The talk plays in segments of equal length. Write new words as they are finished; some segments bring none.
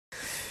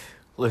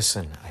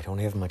Listen, I don't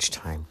have much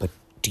time, but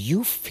do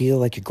you feel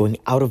like you're going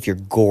out of your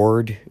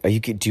gourd?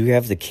 Do you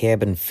have the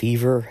cabin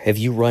fever? Have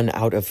you run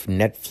out of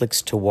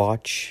Netflix to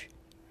watch?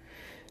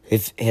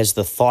 Has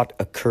the thought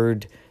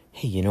occurred,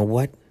 hey, you know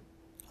what?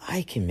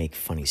 I can make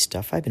funny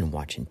stuff. I've been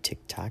watching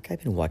TikTok.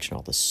 I've been watching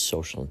all the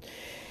social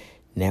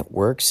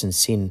networks and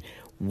seeing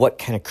what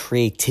kind of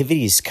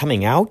creativity is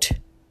coming out.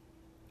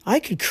 I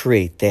could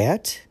create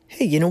that.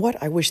 Hey, you know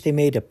what? I wish they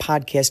made a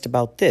podcast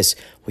about this.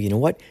 Well, you know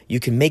what?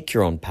 You can make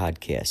your own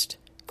podcast.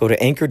 Go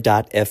to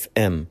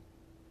anchor.fm.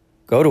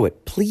 Go to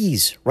it,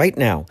 please, right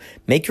now.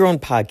 Make your own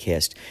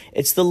podcast.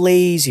 It's the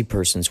lazy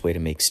person's way to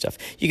make stuff.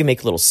 You can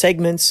make little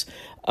segments.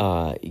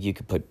 You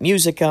can put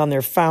music on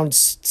there, found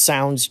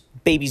sounds,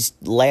 babies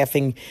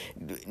laughing,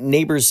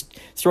 neighbors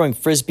throwing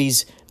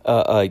frisbees,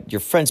 your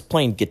friends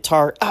playing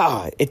guitar.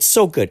 It's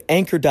so good.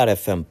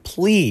 Anchor.fm.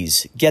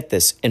 Please get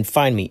this and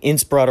find me.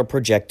 Inspirato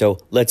Projecto.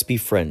 Let's be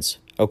friends.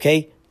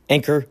 Okay?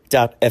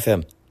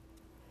 Anchor.fm.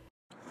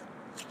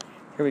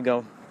 Here we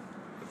go.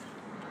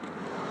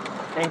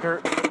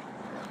 Anchor.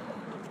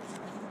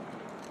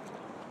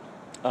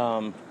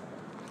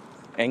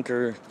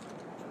 Anchor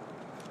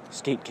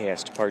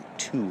Skatecast Part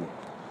 2.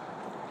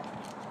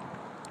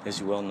 As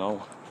you well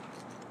know,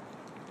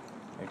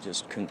 I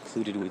just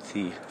concluded with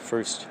the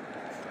first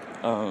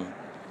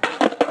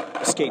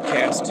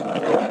Skatecast,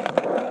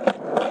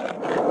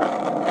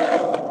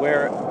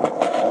 where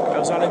I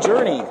was on a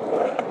journey.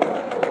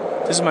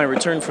 This is my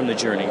return from the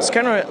journey. It's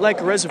kind of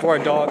like Reservoir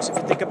Dogs, if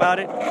you think about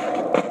it.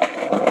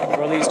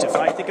 Or at least if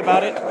I think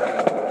about it.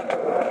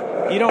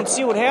 You don't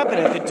see what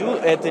happened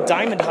at the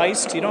diamond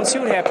heist. You don't see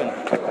what happened.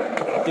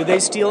 Did they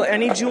steal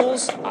any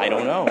jewels? I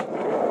don't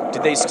know.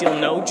 Did they steal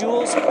no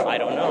jewels? I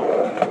don't know.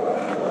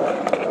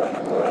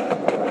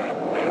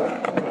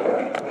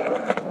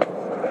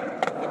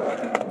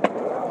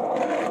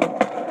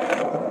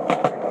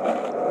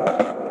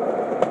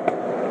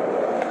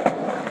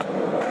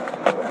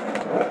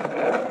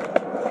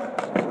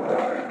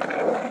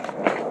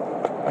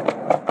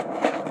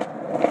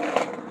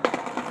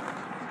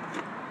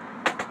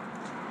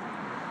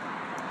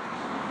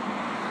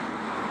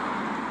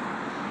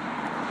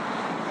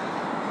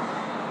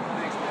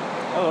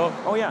 Hello.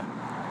 Oh, yeah.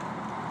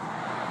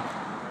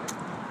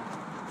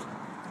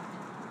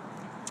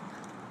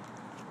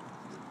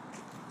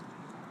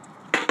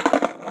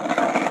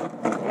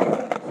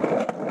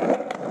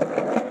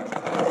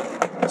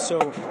 So,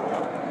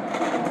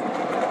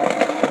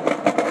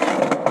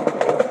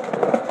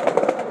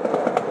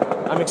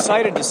 I'm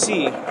excited to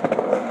see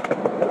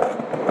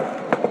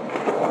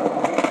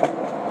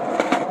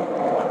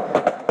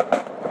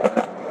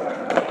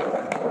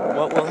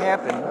what will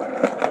happen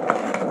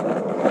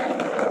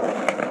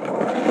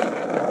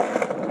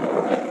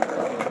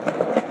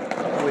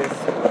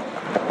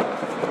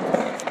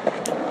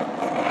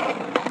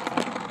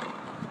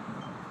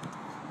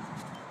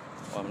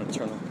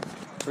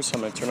First,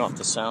 I'm going to turn off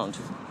the sound.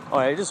 Oh,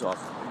 it is off.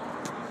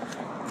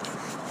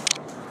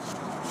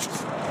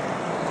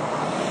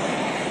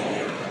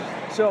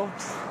 So, I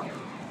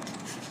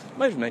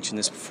might have mentioned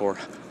this before.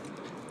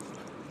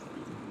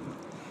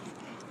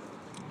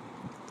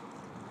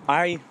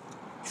 I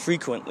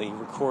frequently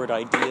record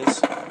ideas,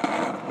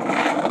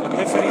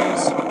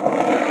 epiphanies,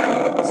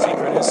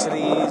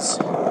 synchronicities,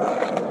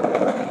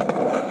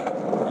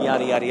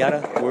 yada yada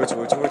yada, words,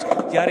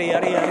 yada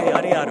yada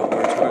yada yada,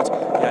 words,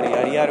 yada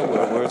yada yada,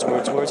 words,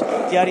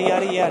 yada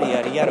yada yada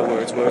yada yada,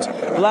 words,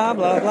 blah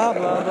blah blah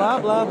blah blah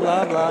blah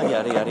blah blah,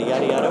 yada yada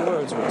yada yada,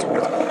 words,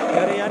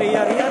 yada yada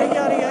yada yada yada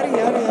yada yada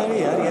yada yada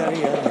yada yada,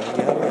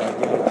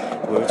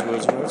 words, blah blah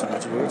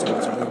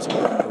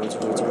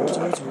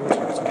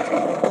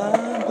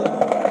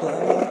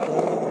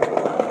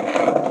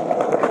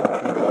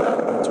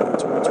blah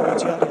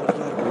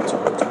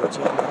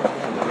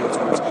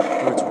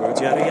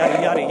yada yada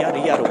yada yada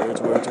yada,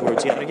 words,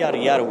 yada yada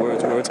yada,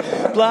 words,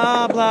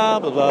 blah blah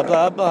blah blah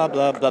blah blah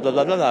blah blah blah blah blah blah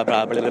blah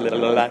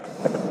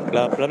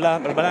blah blah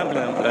blah blah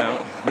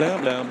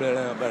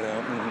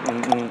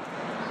blah blah.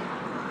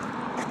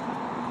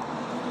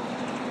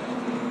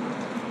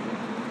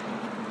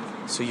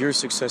 So you're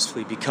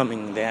successfully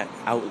becoming that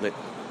outlet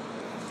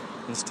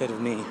instead of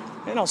me,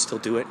 and I'll still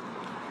do it,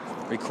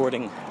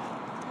 recording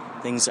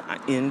things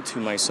into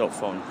my cell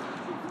phone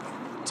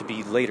to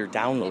be later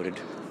downloaded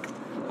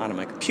onto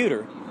my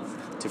computer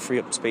to free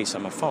up space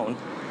on my phone.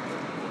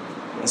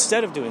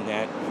 Instead of doing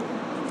that,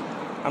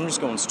 I'm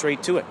just going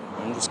straight to it.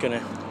 I'm just going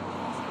to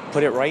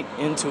put it right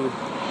into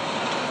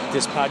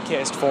this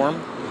podcast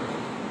form,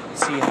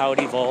 see how it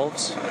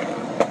evolves.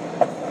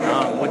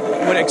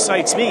 What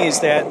excites me is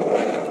that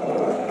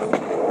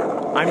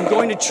I'm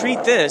going to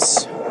treat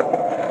this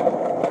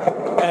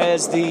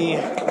as the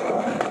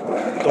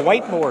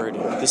whiteboard,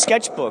 the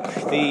sketchbook,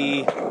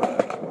 the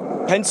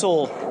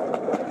pencil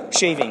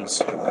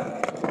shavings.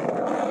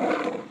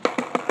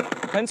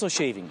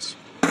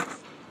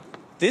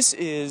 This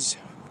is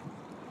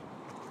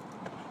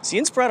the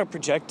Inspirato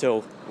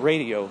Projecto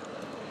radio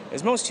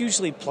is most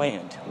usually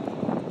planned.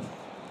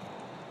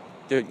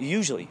 They're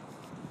usually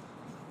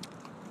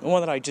the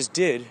one that I just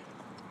did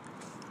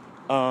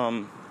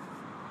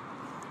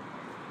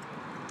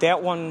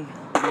that one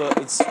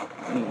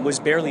was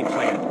barely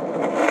planned.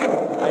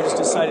 I just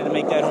decided to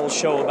make that whole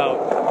show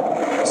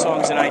about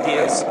songs and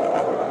ideas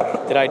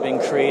that I'd been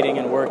creating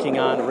and working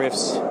on,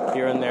 riffs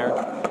here and there.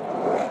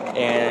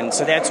 And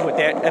so that's what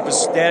that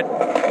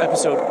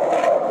episode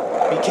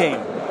became.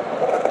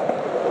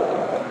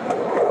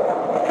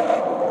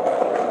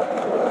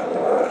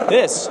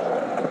 This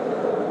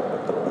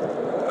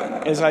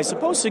is, I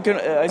suppose, going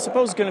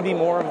to be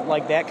more of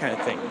like that kind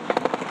of thing.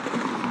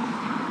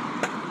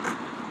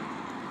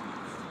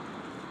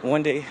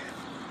 One day,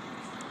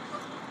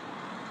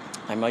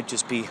 I might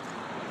just be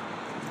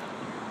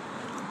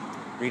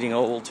reading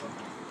old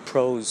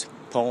prose,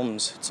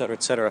 poems,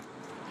 etc.,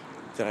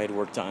 that I had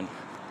worked on.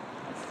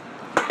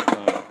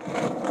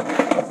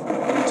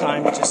 One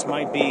time, it just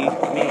might be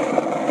me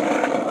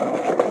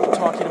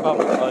talking about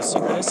a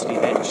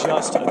synchronicity that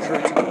just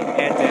occurred to me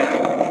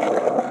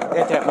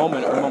at that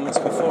moment or moments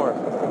before.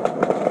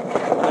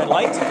 What I'd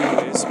like to do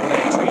is, what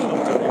I dream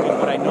of doing and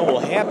what I know will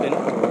happen,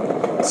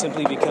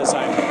 simply because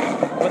I'm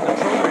putting the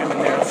program in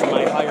there for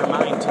my higher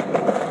mind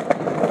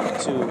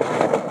to,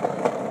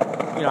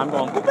 I'm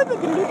going,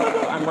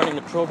 I'm running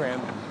the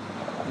program,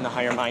 and the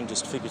higher mind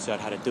just figures out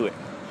how to do it.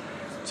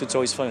 So it's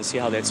always fun to see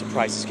how that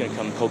surprise is going to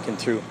come poking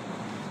through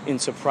in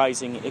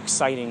surprising,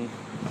 exciting,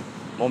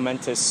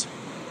 momentous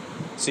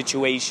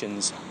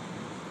situations.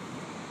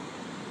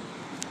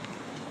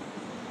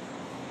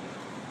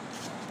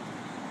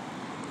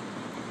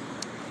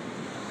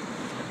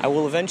 I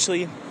will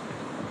eventually,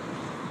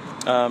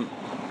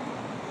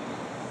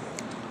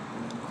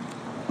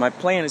 my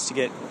plan is to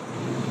get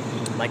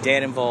my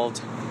dad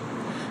involved.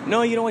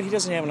 No, you know what? He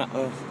doesn't have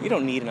you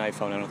don't need an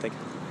iPhone, I don't think.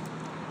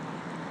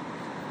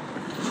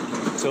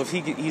 So if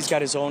he's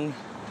got his own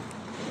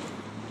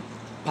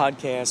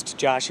podcast,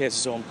 Josh has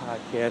his own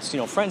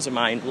podcast, friends of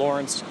mine,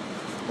 Lawrence,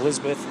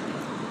 Elizabeth,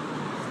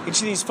 each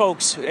of these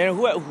folks, and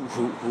who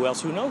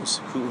else? Who knows?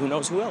 Who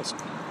knows who else?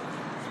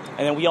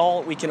 And then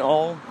we can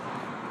all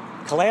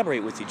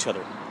collaborate with each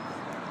other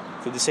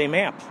through the same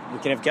app. We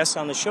can have guests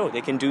on the show.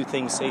 They can do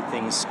things, say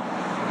things,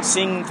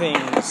 sing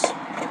things,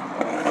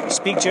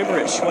 speak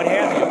gibberish, what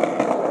have you.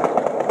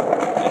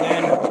 And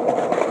then,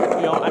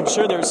 I'm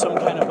sure there's some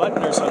kind of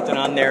button or something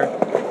on there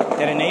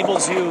that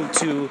enables you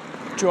to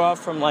draw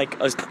from like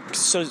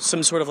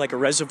some sort of like a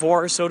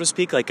reservoir, so to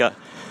speak, like a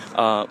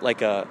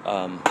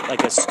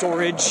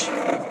storage,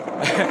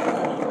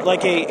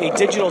 like a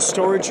digital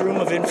storage room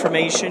of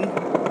information,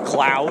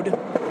 cloud,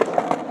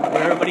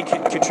 where everybody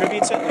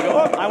contributes it. You go,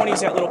 oh, I want to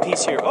use that little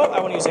piece here. Oh,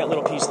 I want to use that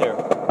little piece there.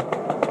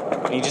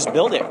 And you just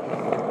build it.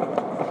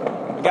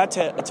 I got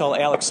to tell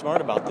Alex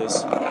Smart about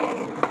this.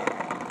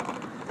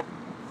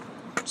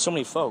 So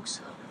many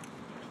folks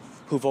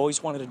who've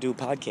always wanted to do a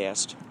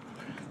podcast,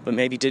 but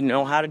maybe didn't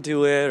know how to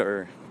do it,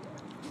 or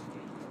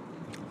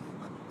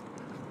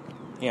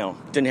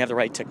didn't have the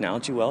right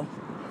technology. Well,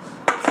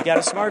 if you got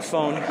a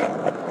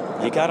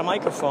smartphone, you got a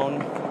microphone.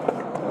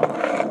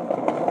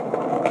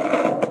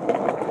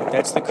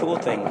 That's the cool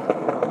thing.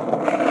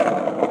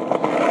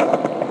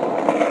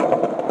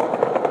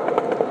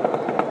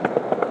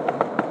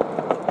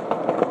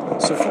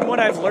 So from what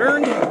I've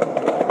learned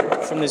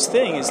from this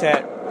thing is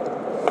that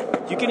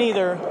you can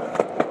either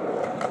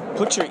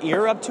put your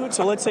ear up to it.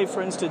 So let's say,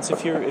 for instance,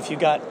 if you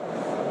got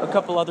a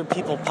couple other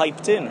people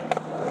piped in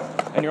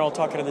and you're all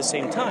talking at the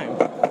same time,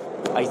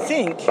 I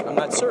think, I'm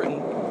not certain,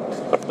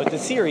 but the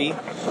theory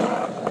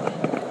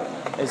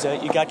is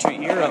that you got your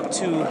ear up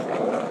to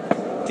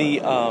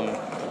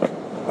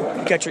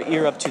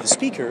the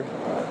speaker,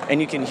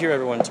 and you can hear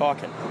everyone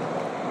talking.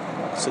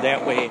 So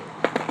that way,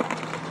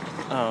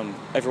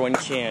 everyone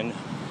can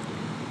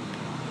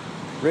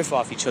riff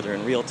off each other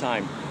in real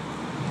time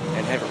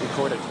and have it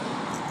recorded.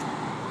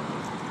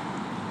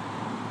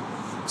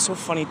 It's so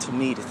funny to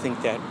me to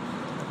think that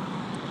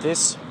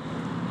this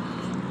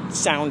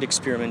sound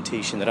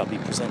experimentation that I'll be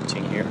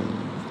presenting here,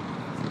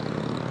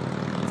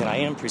 that I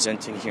am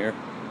presenting here,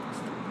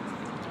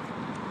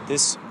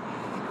 this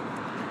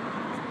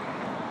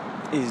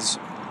is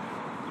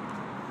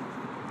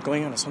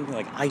going on to something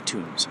like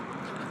iTunes,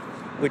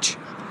 which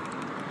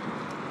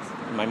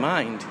in my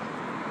mind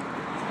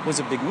was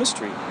a big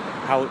mystery.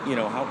 How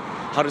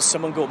does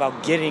someone go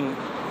about getting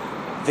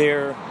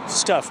their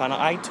stuff on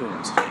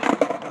iTunes?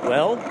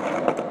 Well,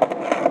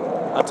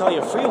 I'll tell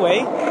you a free way.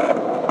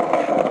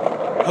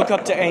 Hook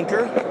up to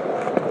Anchor.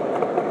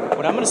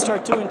 What I'm going to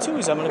start doing too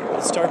is I'm going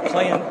to start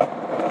playing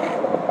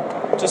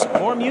just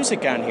more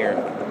music on here,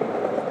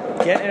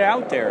 getting it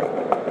out there.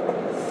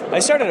 I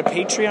started a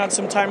Patreon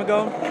some time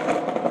ago,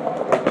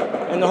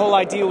 and the whole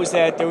idea was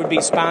that there would be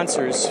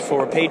sponsors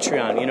for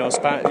Patreon.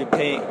 You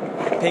pay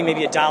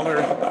maybe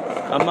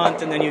 $1 a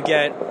month, and then you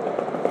get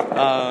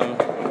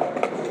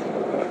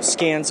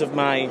scans of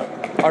my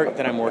art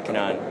that I'm working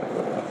on,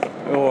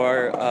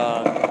 or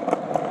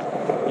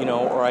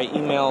or I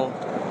email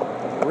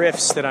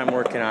riffs that I'm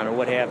working on, or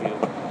what have you.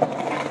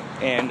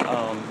 And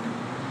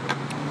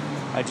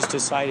I just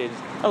decided.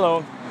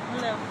 Hello.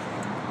 Hello.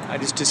 I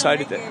just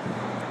decided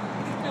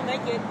Not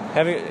Thank you.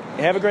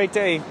 Have a great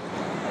day.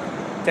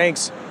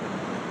 Thanks.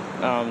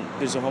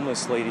 There's a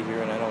homeless lady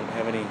here, and I don't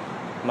have any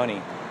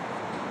money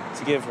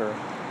to give her.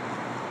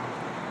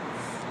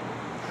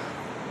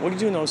 What do you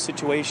do in those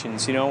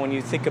situations? You know, when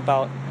you think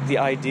about the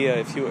idea,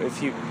 if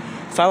you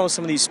follow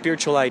some of these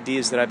spiritual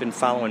ideas that I've been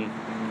following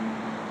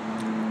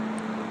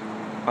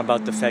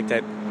about the fact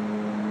that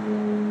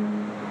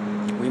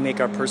we make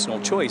our personal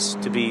choice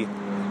to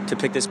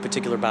pick this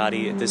particular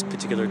body at this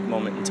particular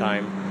moment in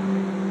time.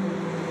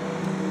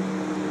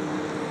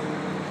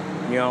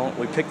 You know,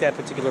 we pick that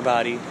particular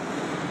body.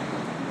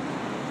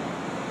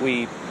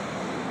 We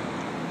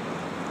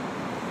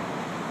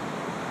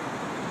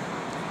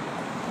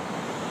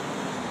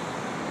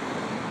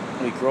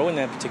grow in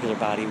that particular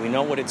body. We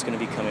know what it's going to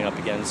be coming up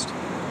against.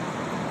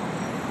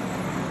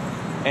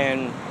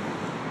 And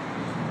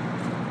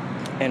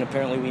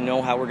apparently we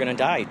know how we're going to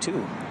die,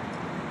 too.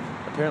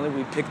 Apparently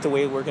we picked the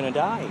way we're going to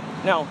die.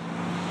 Now,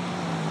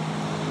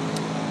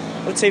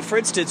 let's say, for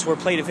instance, we're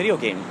playing a video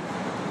game.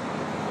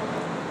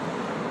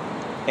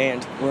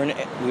 And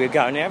we've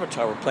got an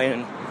avatar. We're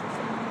playing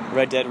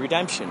Red Dead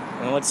Redemption.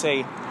 And let's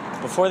say,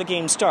 before the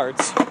game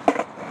starts,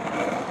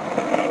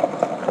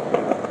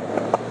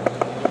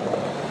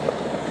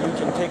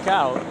 pick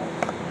out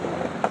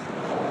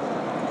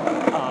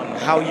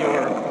how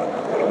your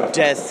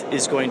death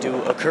is going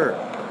to occur,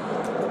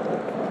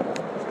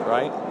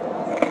 right?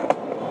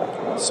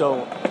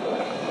 So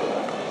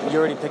you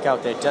already pick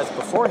out that death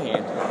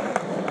beforehand.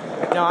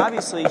 Now,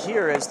 obviously,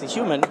 here as the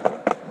human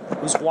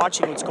who's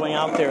watching what's going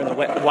out there in the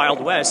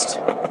Wild West,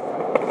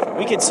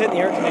 we could sit in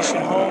the air-conditioned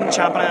home,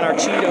 chomping on our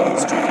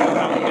Cheetos, drinking a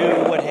Mountain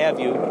Dew, what have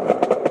you,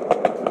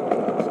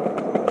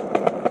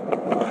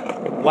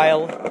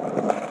 while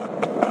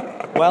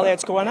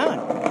that's going on,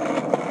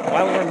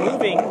 while we're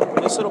moving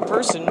this little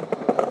person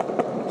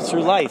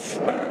through life,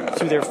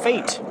 through their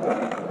fate.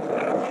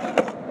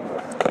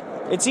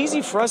 It's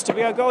easy for us to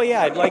be like, oh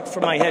yeah, I'd like for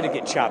my head to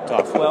get chopped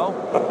off. Well,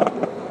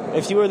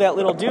 if you were that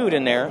little dude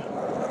in there,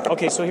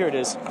 okay, so here it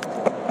is.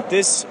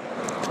 This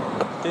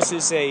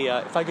is a,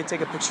 if I could take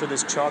a picture of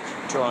this chalk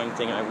drawing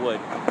thing, I would.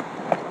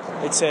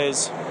 It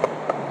says,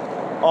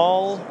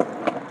 all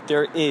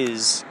there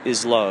is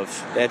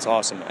love. That's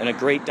awesome. And a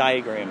great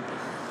diagram.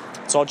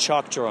 It's all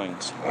chalk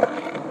drawings.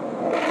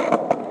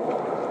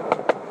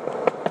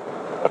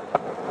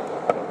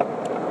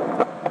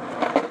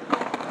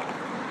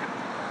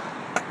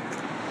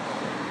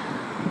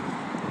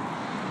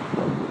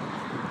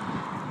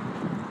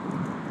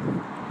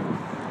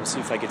 Let's see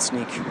if I could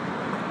sneak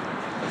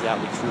a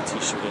Yachtly Crew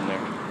t-shirt in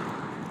there.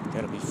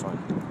 That'll be fun.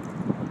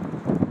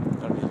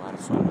 That'll be a lot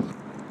of fun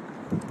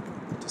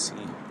to see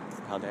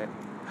how that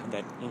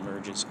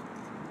emerges.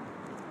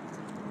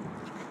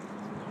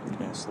 I'm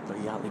gonna slip a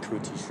Yachtly Crew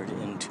t-shirt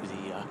into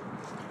the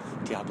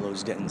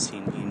Diablo's Den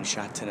scene being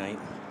shot tonight.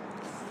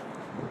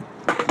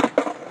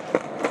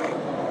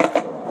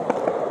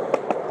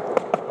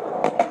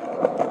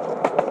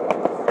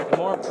 The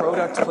more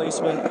product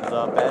placement,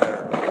 the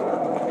better.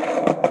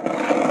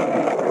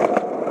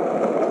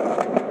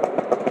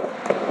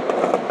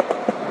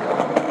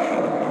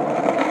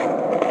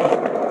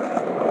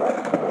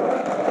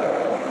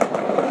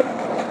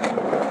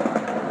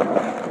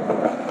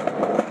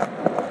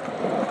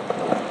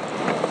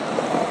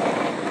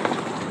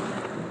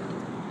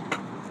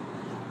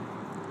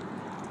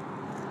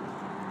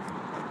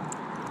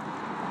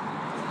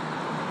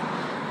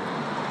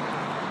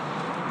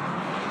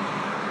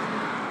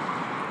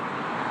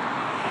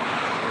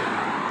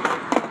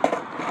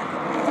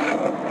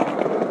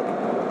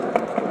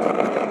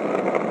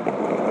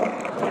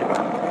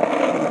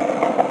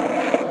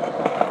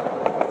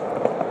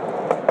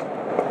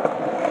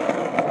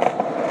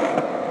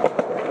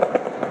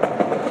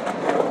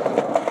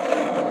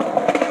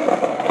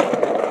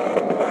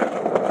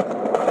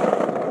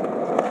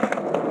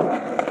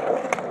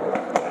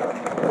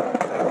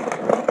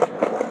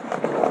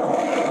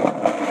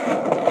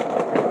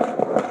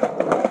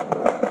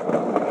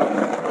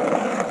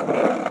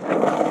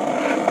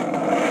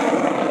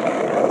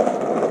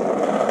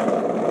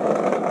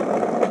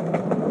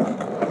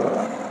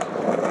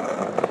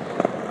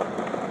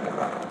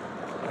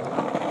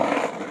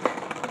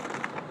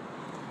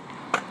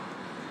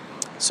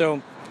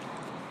 So,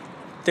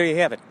 there you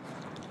have it.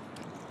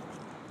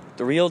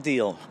 The real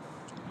deal.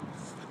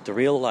 The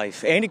real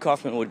life. Andy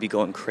Kaufman would be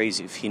going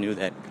crazy if he knew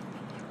that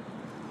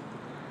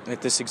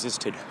this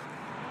existed.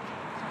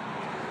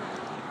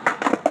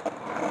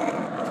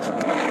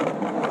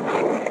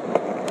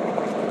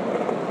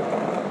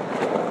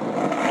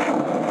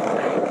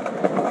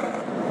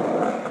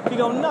 He'd be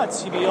going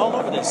nuts. He'd be all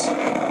over this.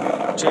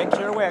 Jack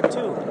Kerouac,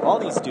 too. All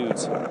these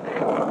dudes.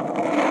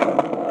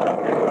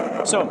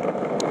 So,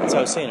 as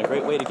I was saying, a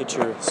great way to get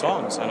your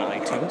songs on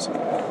iTunes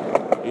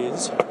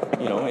is,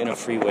 in a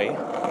free way,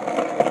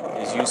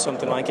 is use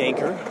something like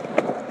Anchor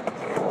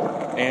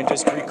and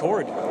just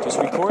record. Just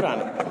record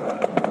on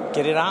it.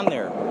 Get it on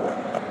there.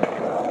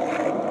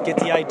 Get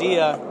the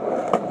idea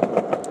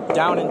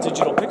down in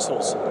digital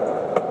pixels.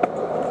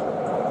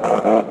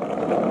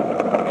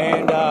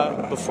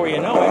 And before you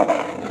know it,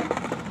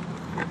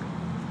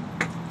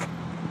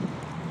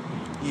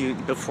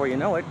 before you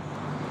know it,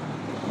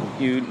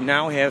 you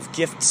now have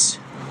gifts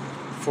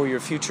for your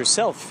future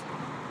self.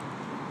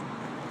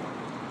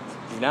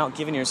 You've now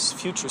given your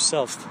future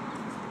self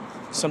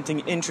something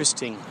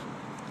interesting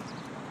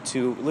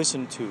to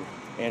listen to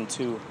and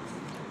to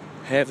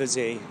have as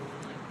a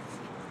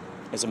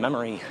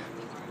memory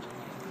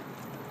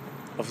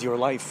of your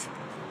life,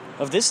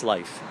 of this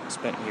life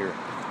spent here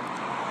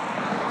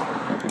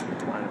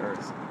on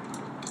Earth.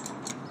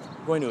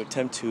 I'm going to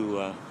attempt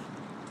to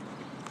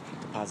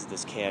deposit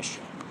this cash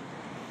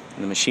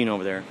in the machine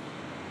over there.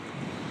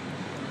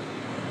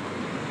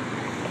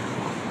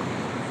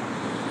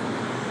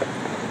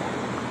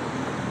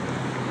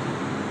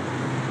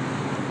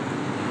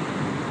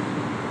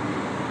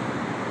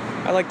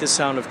 I like the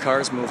sound of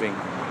cars moving.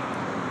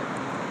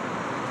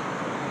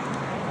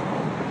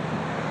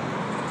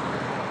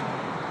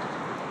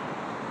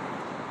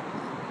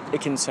 It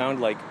can sound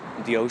like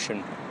the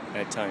ocean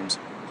at times.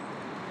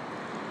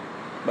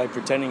 By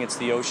pretending it's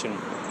the ocean,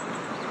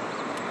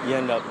 you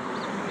end up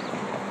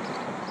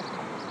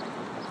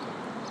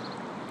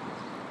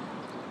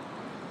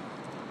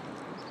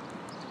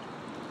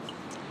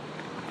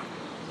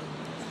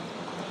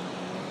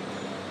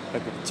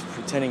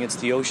pretending it's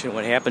the ocean.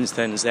 What happens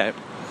then is that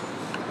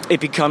it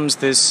becomes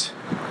this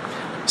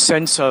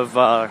sense of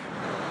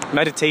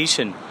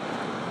meditation.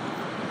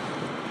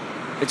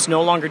 It's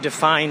no longer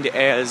defined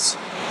as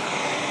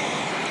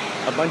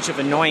a bunch of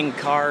annoying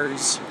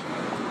cars,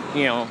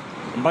 a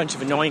bunch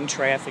of annoying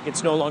traffic.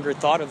 It's no longer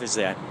thought of as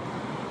that.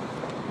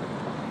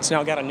 It's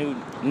now got a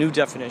new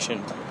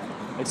definition.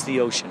 It's the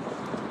ocean.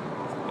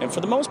 And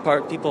for the most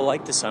part, people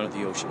like the sound of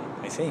the ocean,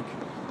 I think.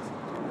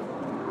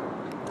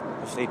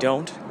 If they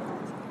don't,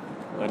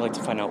 I'd like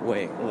to find out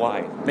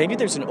why. Maybe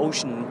there's an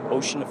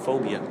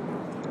oceanophobia.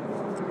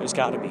 There's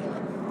got to be.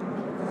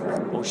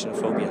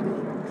 Oceanophobia.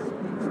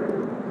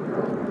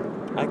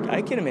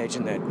 I can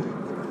imagine that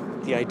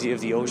the idea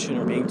of the ocean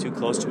or being too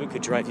close to it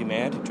could drive you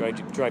mad,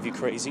 drive you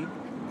crazy.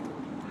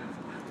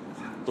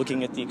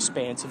 Looking at the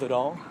expanse of it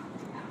all,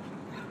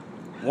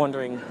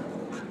 wondering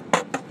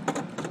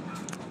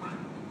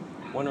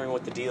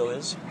what the deal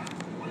is.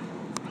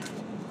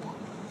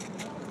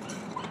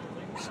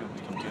 Let's see what we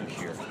can do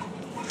here.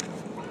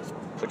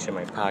 Put you in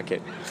my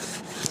pocket.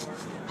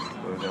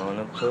 We're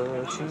gonna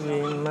put you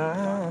in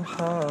my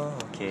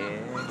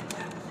pocket.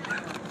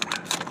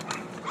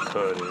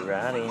 Put it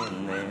right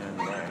in there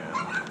now.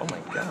 Oh my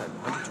God,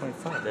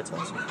 125, that's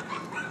awesome.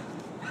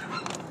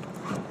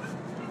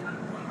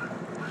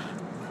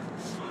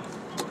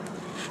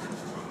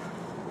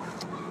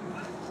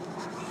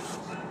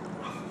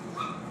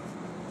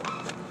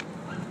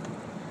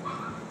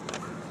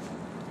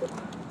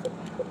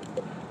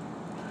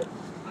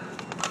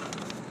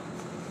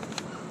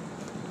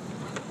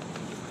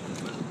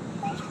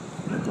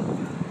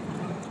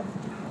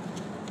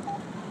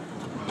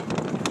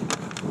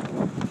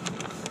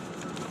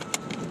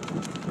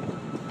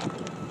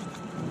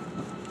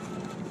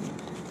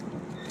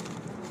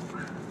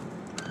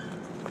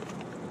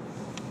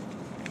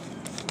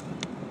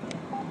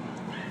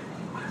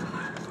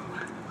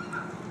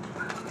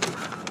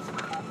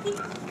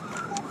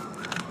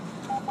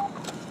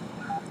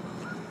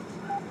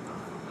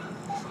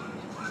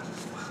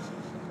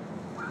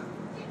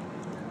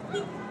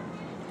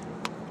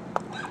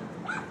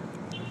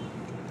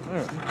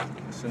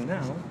 So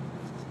now,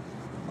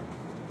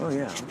 oh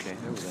yeah, okay,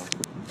 there we go.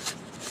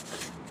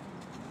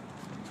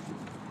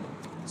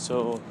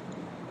 So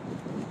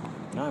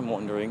now I'm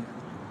wondering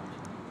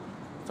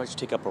if I should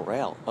take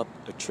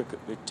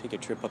take a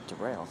trip up to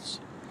Ralph's,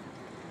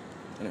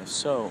 and if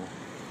so,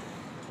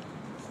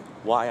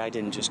 why I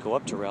didn't just go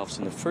up to Ralph's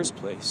in the first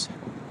place.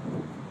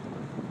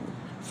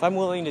 If I'm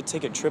willing to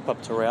take a trip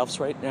up to Ralph's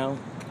right now,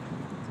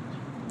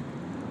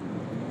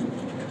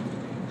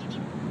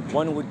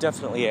 one would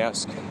definitely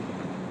ask,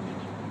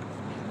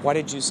 why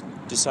did you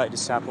decide to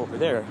stop over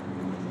there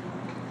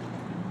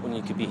when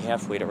you could be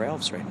halfway to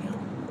Ralph's right now?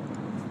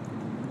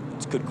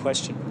 It's a good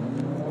question.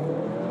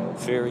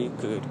 Very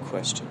good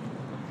question.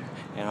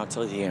 And I'll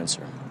tell you the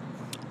answer.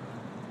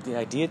 The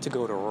idea to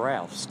go to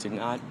Ralph's did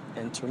not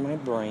enter my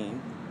brain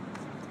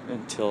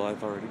until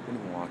I've already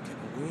been walking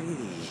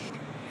away.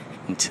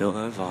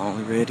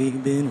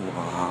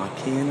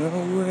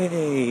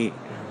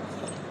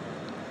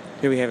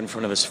 Here we have in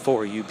front of us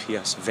 4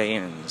 UPS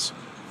vans,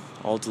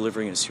 all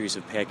delivering a series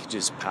of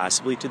packages,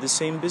 possibly to the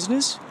same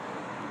business,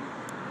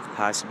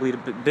 possibly to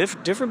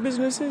different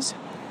businesses.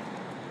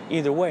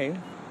 Either way,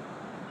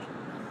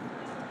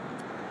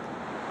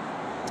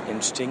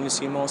 interesting to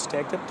see them all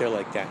stacked up there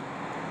like that.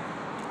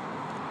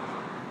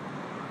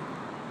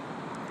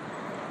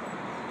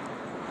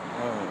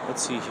 Alright,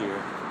 let's see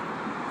here.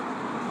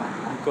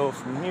 We go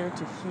from here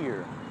to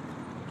here.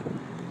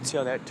 Let's see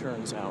how that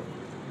turns out.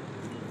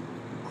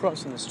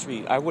 Crossing the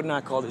street. I would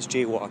not call this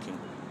jaywalking,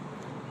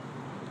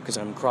 because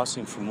I'm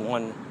crossing from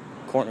one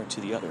corner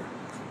to the other.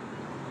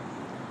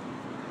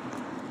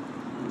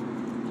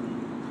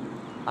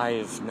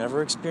 I've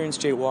never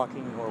experienced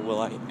jaywalking, nor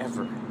will I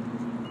ever.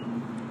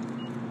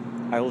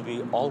 I will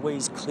be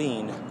always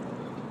clean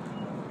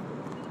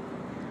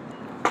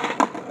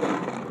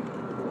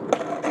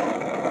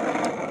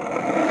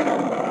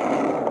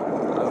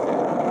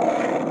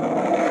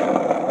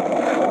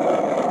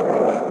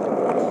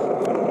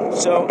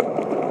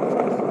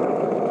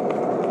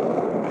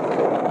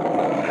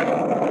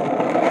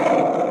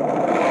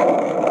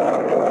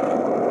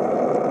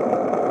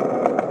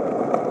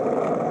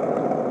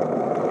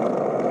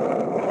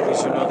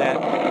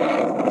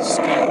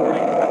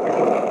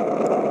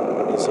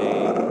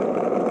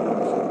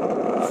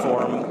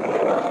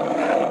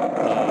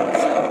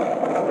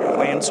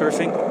sound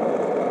surfing.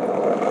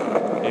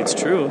 It's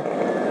true.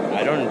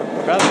 I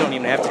probably don't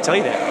even have to tell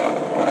you that.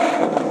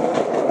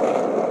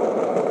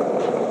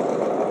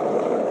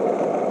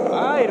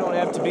 I don't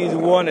have to be the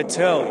one to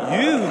tell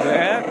you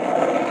that.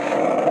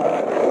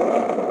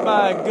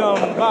 By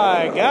gum,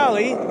 by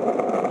golly,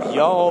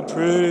 y'all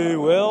pretty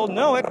well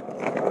know it.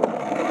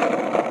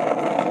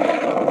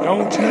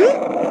 Don't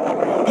you?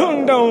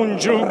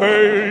 Don't you,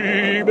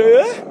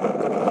 baby?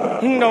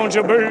 Don't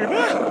you, baby?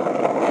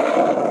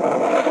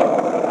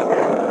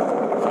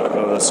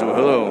 So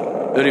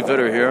hello, Eddie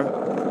Vedder here.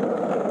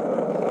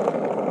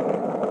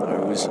 I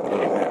was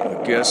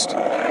a guest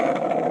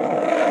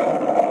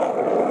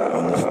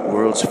on the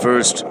world's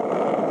first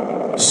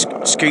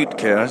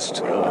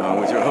Skatecast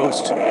with your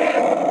host,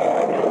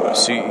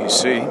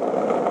 CEC.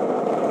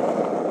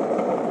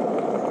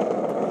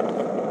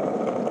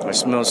 I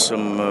smell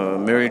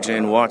some Mary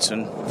Jane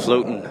Watson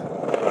floating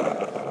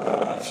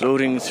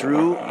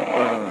through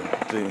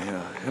the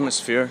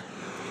hemisphere,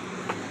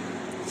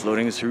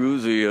 floating through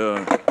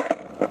the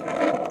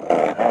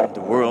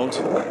world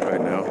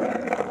right now.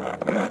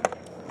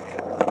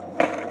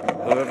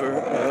 However,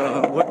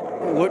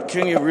 what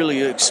can you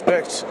really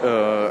expect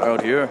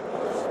out here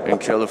in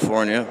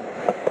California?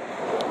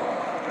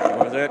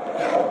 Well, that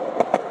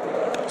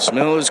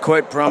smell is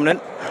quite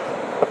prominent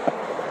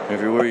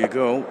everywhere you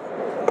go.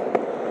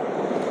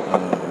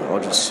 I'll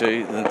just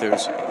say that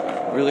there's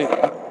really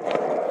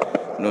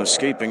no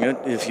escaping it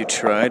if you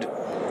tried.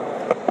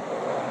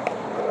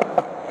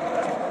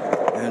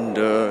 And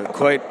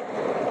quite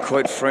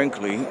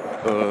frankly,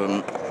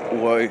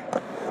 why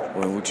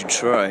would you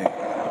try?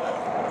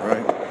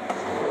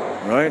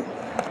 Right?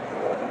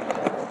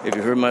 Have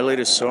you heard my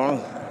latest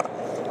song?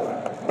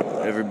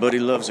 Everybody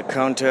Loves a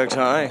Contact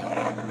High.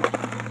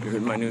 You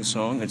heard my new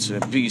song? It's a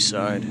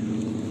B-side.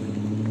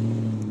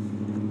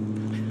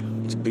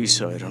 It's a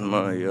B-side on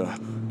my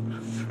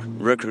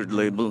record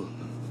label,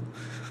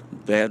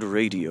 Bad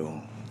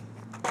Radio.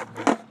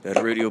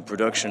 Bad Radio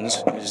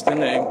Productions is the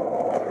name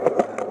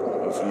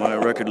of my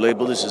record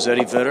label. This is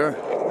Eddie Vedder.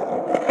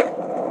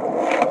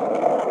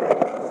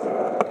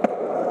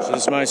 So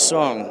this is my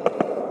song.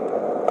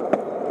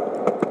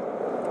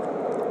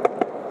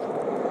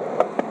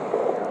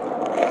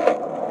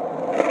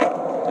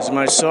 This is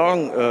my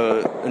song,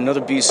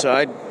 another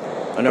B-side.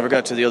 I never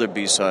got to the other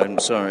B-side, I'm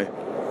sorry.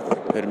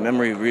 I had a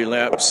memory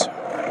relapse.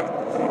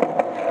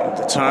 At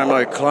the time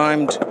I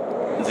climbed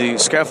the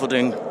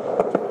scaffolding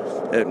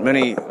at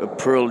many a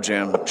Pearl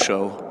Jam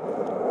show.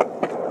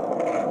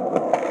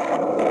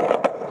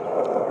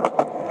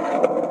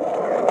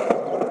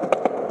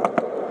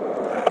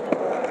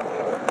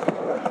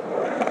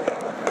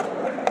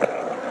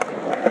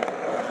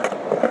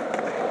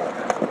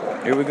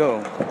 Here we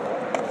go.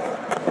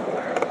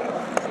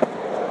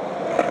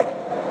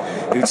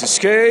 It's a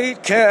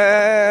Skatecast.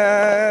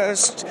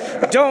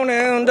 Don't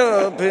end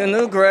up in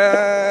the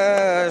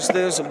grass.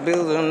 There's a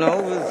building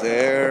over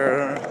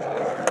there.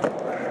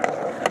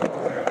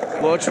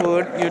 Watch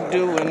what you're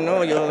doing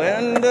or you'll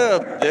end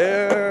up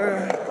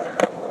there.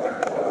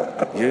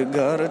 You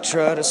gotta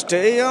try to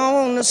stay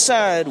on the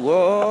sidewalk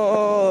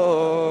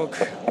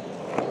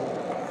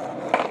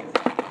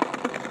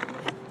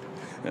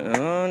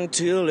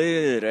until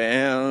it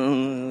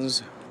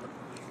ends.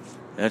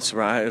 That's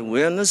right,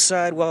 when the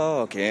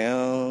sidewalk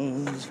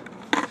ends.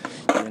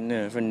 You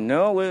never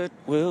know it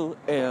will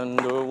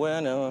end or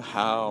when or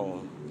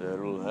how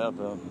that'll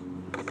happen.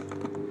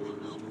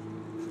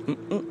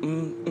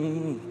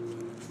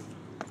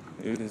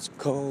 It's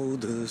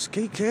called the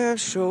Skatecast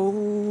Show.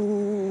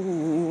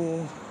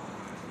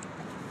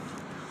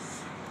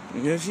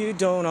 If you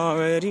don't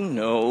already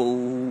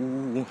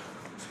know,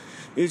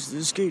 it's the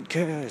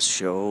Skatecast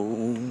Show.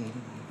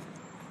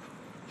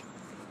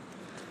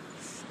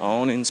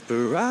 On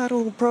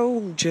Inspirato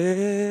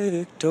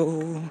Projecto.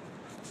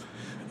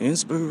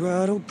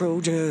 Inspirato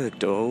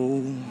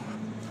Projecto.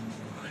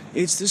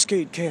 It's the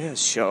Skatecast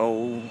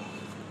Show.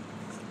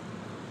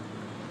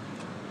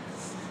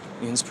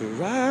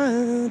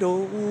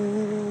 Inspirato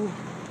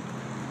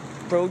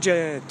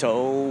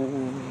Projecto.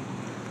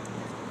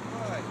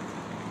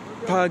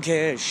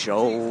 Podcast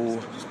show.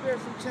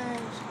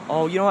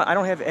 Oh, you know what? I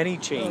don't have any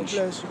change.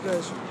 Oh,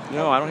 bless you.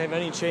 No, I don't have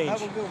any change.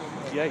 Have a good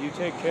one, man. Yeah, you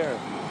take care.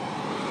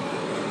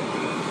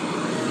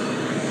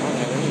 I don't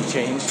have any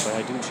change, but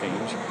I do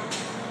change.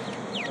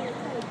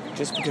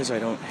 Just because I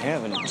don't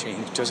have any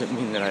change doesn't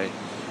mean that I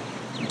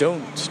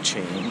don't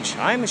change.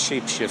 I'm a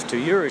shapeshifter.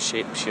 You're a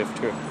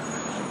shapeshifter.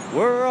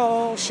 We're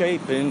all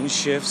shaping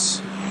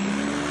shifts.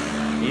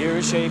 You're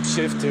a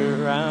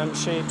shapeshifter. I'm a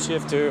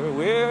shapeshifter.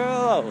 We're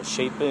all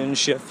shaping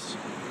shifts.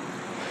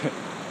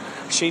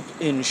 Shape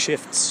in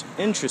shifts.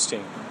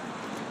 Interesting.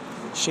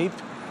 Shape.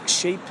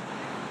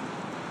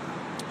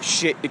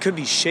 It could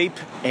be shape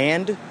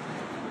and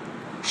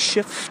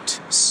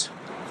shifts.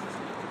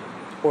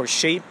 Or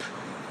shape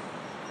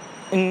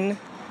in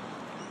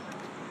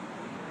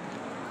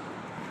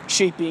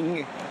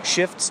shaping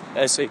shifts.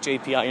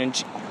 SHAPING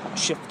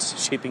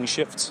shifts. Shaping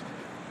shifts.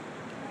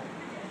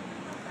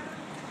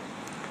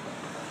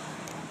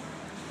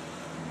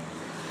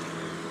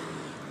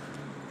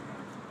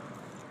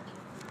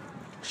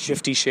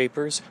 Shifty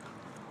Shapers.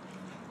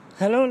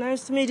 Hello,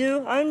 nice to meet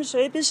you. I'm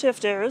Shapey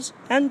Shifters,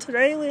 and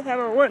today we have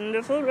a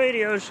wonderful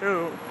radio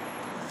show.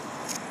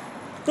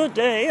 Good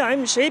day,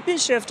 I'm Shapey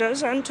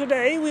Shifters, and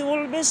today we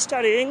will be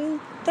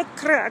studying the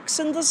cracks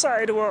in the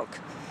sidewalk.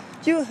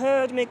 You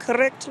heard me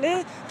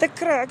correctly, the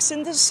cracks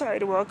in the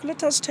sidewalk.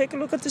 Let us take a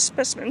look at the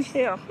specimen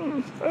here.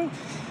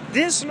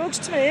 This looks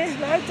to me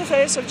like the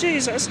face of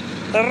Jesus,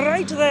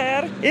 right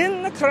there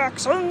in the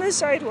cracks on the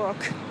sidewalk.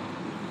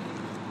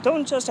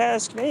 Don't just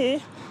ask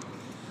me.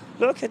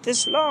 Look at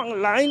this long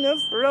line of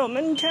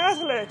Roman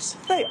Catholics.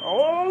 They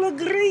all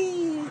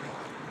agree.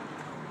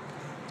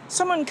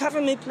 Someone cover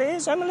me,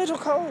 please. I'm a little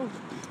cold.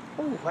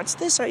 Oh, what's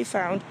this I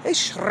found? A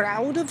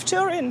shroud of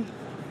Turin.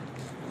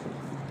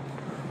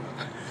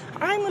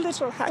 I'm a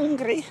little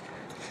hungry.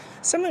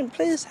 Someone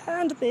please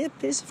hand me a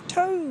piece of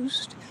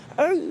toast.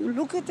 Oh,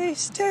 look at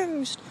this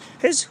toast.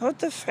 It's got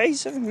the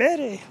face of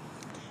Mary.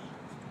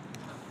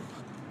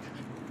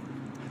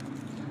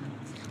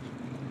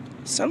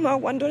 Some are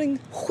wondering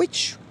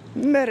which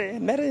Mary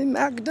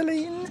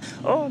Magdalene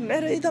or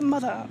Mary the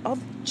mother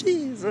of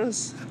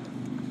Jesus.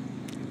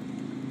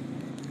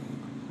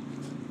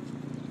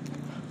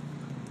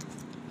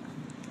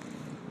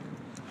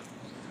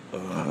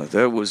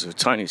 That was a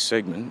tiny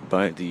segment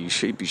by the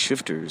Shapey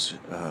Shifters.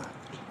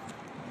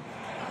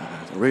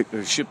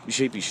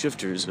 Shapey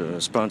Shifters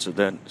sponsored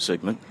that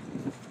segment.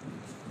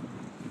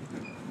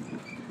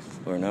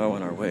 We're now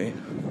on our way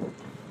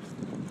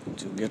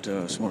to get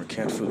some more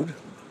cat food.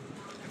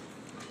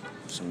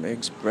 Some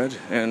eggs, bread,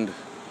 and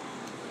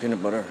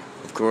peanut butter,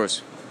 of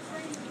course.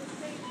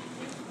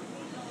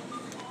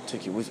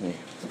 Take you with me.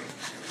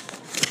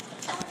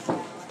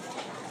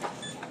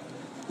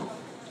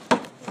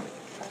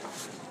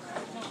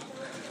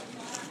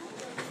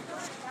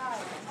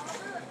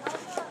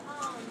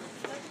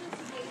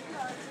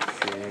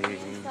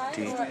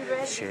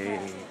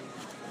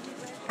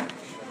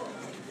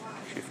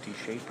 Shifty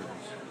Shapers.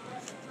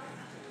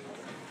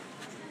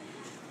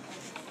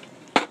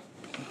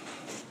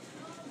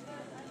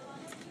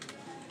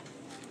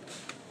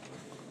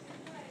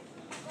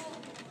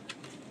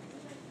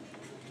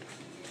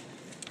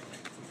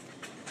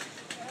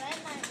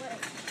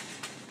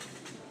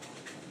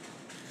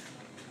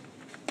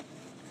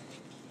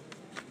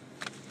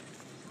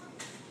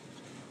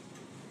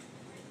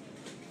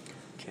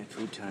 Cat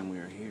food time, we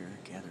are here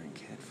gathering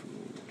cat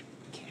food.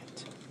 Cat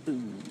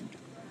food.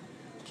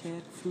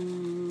 Cat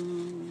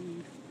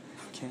food.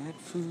 Cat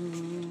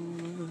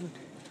food.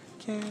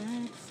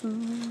 Cat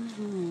food.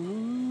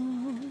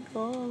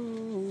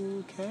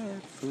 Oh,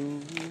 cat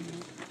food.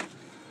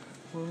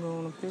 We're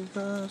gonna pick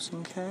up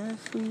some cat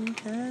food,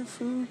 cat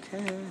food,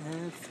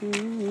 cat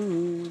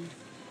food.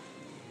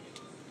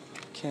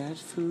 Cat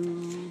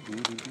food,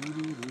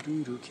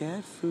 doo-doo-doo-doo-doo-doo,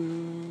 cat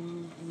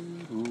food,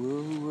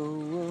 whoa, whoa,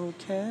 whoa,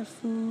 cat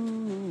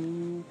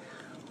food,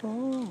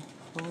 oh,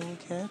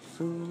 cat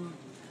food.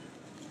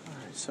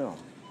 Alright, so,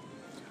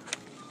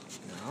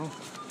 now,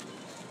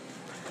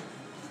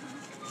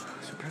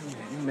 apparently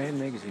a new Mad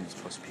magazine is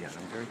supposed to be out.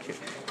 I'm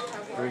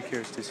very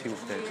curious to see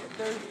what that,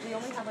 We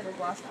only have like a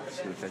gloss on it.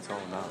 see what that's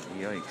all about.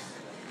 Yikes.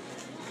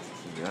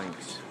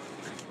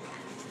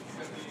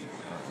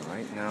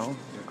 Right now,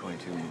 we're going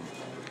to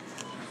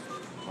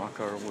walk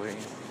our way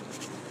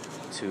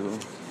to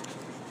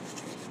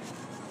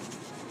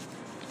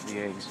the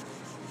eggs.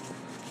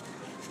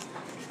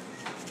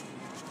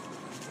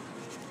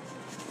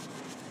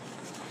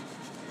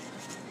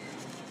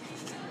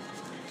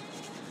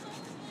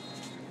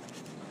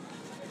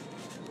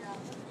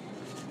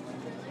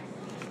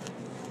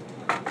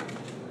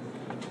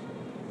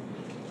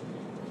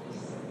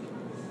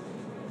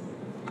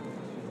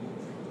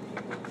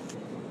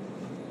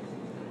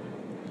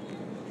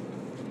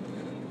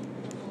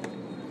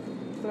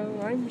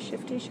 Hello, I'm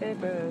Shifty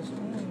Shapers.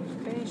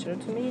 Pleasure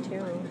to meet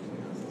you.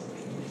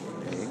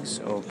 Eggs,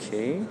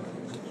 okay.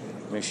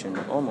 Mission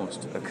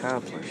almost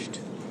accomplished.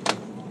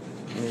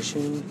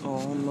 Mission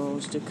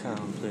almost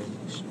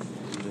accomplished.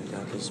 We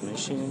got this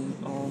mission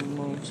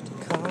almost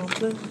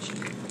accomplished.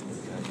 We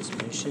got this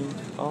mission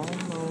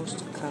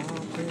almost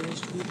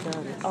accomplished. We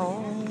got it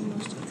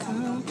almost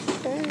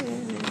accomplished. We got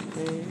it almost accomplished.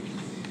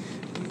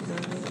 We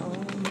got it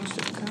almost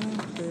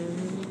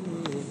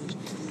accomplished.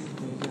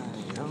 We got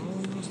it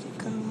almost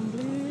accomplished.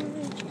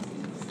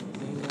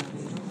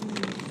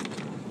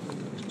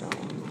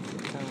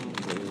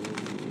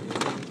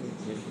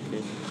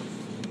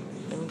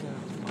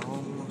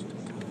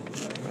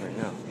 Right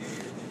now.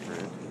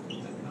 Bread.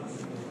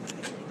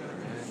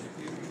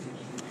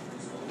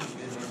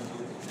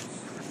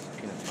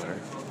 Peanut butter.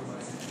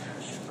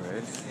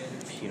 Bread.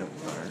 Peanut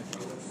butter.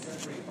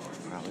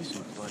 Probably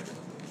some butter.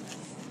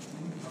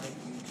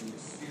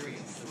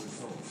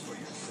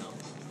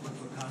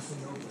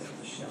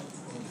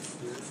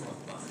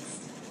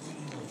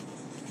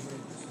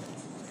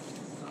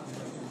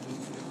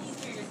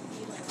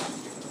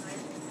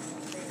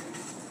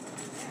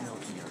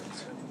 Milk jugs.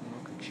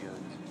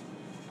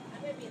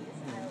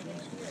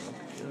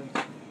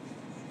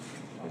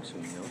 Like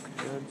some milk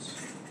jugs.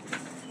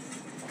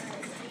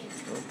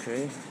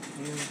 Okay.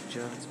 Milk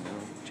jugs,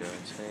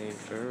 hey,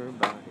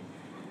 everybody.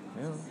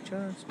 Milk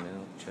jugs, hey,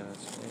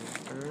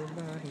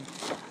 everybody.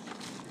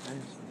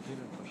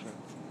 Peanut butter.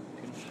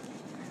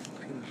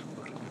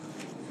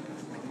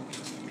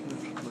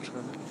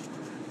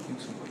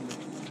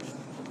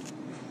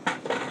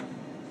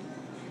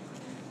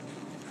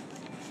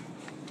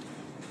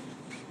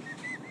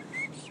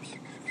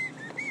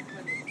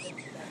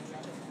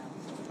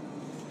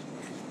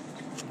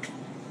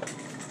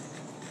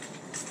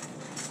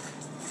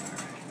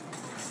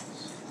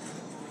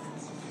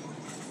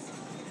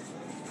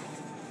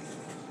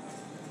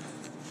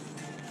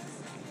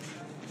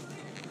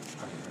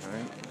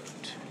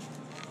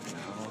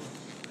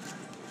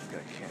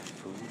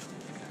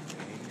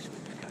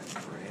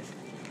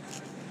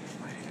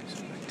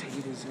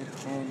 At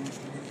home.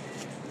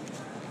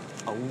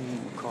 Oh,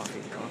 coffee,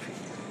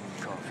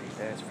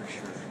 that's for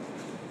sure.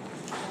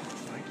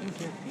 If I can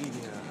get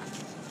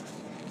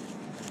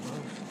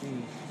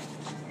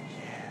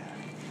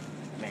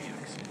Max,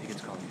 I think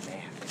it's called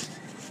Max.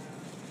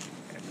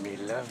 Me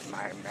love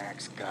my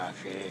Max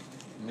coffee.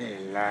 Me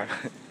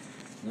love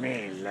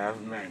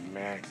my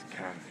Max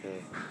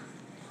coffee.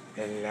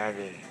 Me love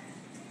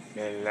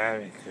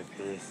it to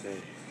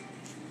pieces.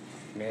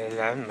 Me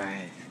love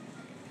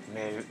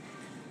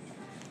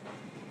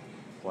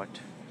What?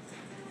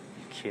 Are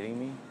you kidding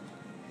me?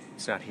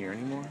 It's not here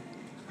anymore?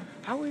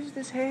 How is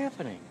this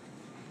happening?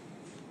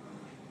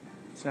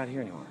 It's not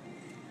here anymore.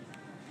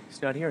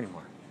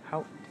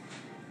 How?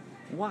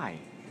 Why?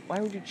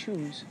 Why would you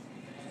choose?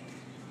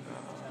 Oh,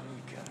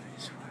 you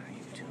guys, what are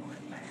you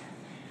doing, man?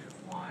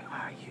 What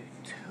are you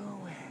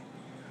doing?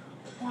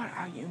 What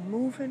are you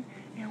moving?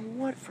 And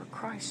what, for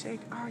Christ's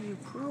sake, are you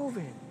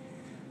proving?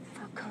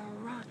 For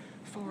crying out.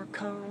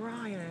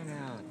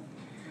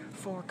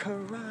 For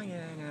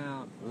crying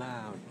out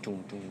loud.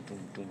 Doom, doom,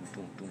 doom, doom,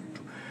 doom, doom,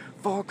 doom.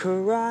 For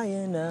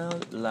crying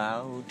out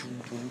loud. Doom,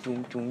 doom,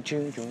 doom, doom,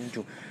 doom, doom,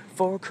 doom.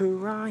 For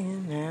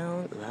crying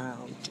out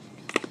loud.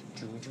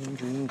 Doom, doom,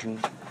 doom, doom.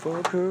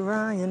 For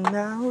crying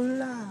out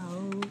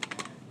loud.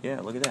 Yeah,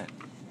 look at that.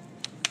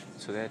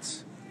 So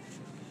that's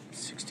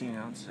 16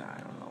 ounces. I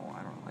don't know.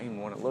 I don't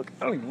even want to look.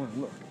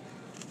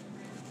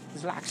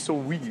 It's like so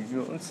weird,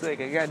 you know. It's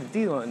like I got a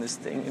deal on this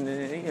thing, and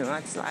you know,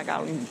 it's like I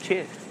don't even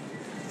care.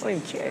 I don't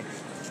even care.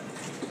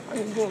 I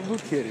ain't gonna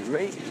look at it,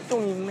 right? It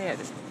don't even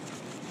matter.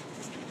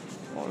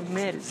 All that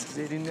matters is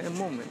that in that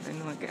moment, I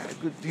know I got a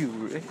good deal,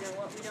 right? You know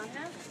what we don't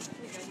have?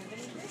 We don't have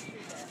any mystery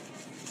there.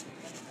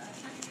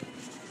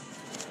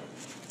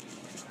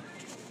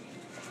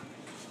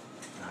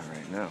 All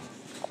right, now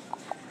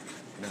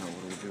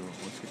what do we do?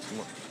 Let's get some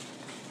more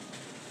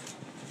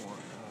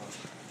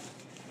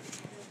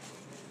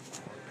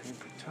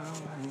paper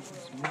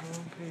towels,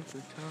 more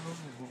paper towels.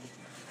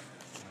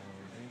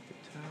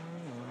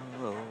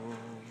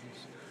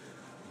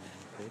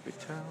 Paper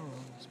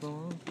towels,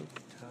 more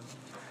paper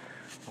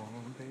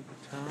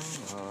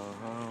towels.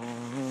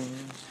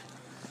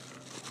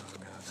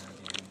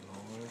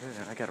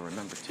 I gotta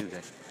remember too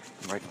that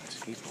I'm riding my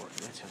skateboard.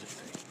 That's the other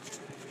thing.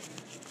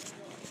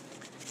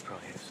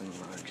 Probably have some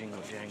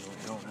jingle jangle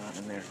going on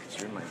in there because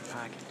you're in my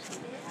pocket.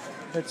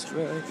 That's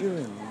right, you're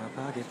in my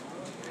pocket.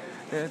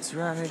 That's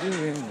right,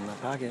 you're in my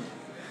pocket.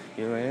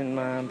 You're in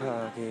my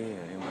pocket,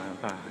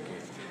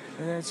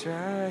 That's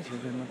right,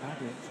 you're in my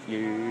pocket.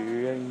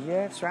 Yeah,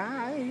 that's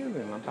right, you're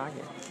in my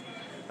pocket.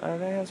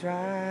 That's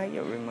right,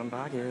 you're in my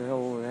pocket.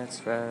 Oh,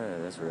 that's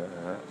right. That's right,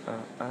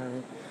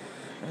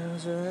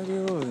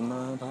 you're in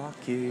my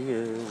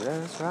pocket.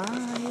 That's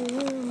right,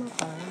 you're in my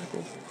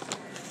pocket.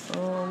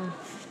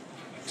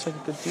 It's like a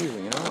good deal,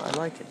 you know? I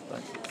like it,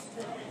 but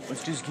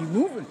let's just keep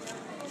moving.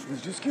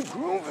 Let's just keep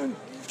grooving.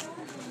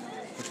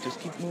 Let's just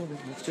keep moving.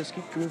 Let's just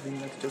keep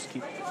grooving. Let's just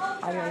keep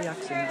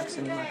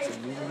maxing,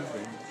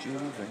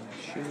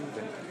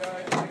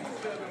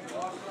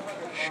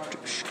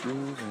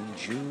 moving,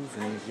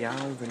 juving,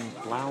 yalvin,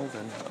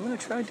 blowvin. I'm gonna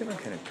try a different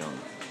kind of tone.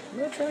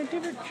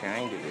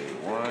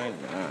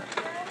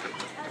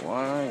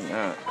 Why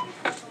not?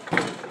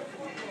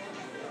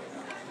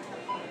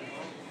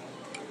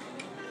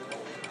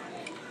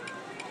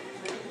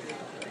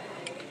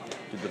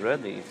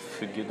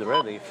 Get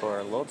ready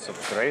for lots of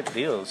great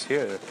deals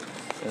here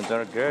in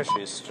our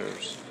grocery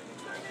stores.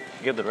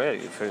 Get ready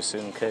for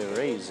some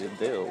crazy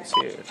deals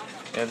here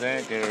in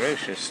our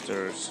grocery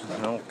stores.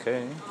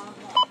 Okay.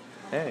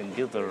 And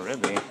get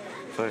ready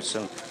for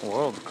some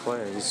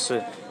world-class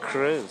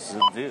crazy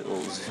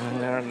deals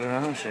in our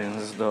grocery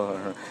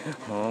store.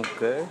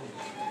 Okay.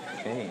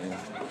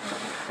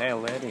 Hey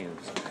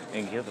ladies,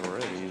 and get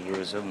ready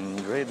for some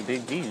great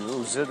big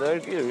deals at our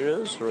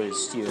grocery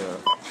store.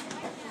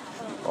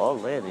 All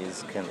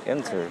ladies can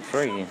enter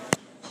free.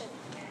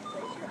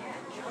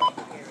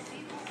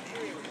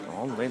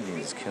 All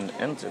ladies can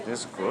enter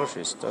this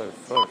grocery store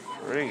for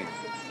free.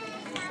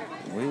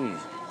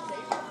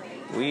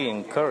 We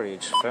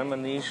encourage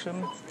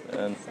feminism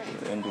and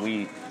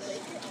we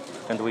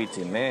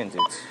demand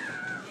it.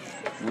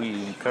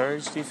 We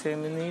encourage the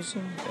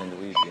feminism and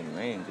we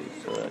demand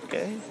it.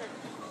 Okay?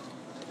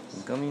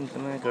 Coming to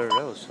my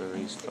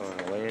grocery store,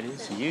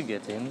 ladies, you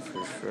get in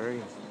for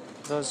free.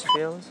 Those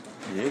pills,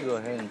 you go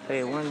ahead and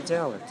pay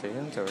 $1 to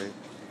enter it.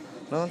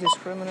 No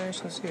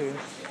discriminations here.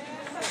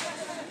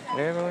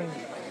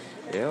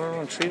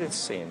 Everyone treated the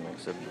same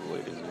except the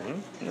ladies.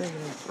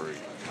 Living free.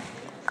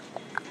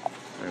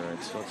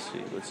 Alright, so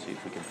let's see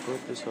if we can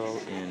put this all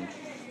in.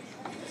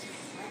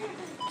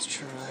 Let's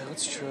try.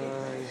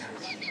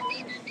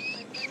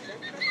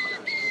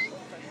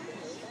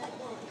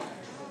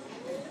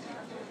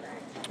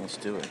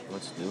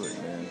 Let's do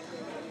it, man.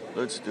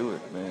 There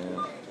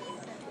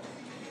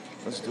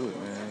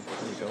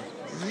you go.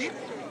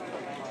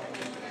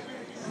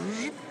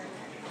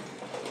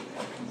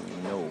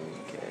 No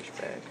cash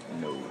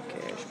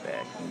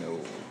back,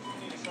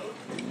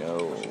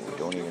 no,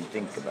 don't even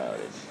think about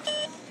it.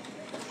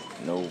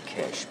 No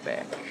cash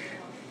back.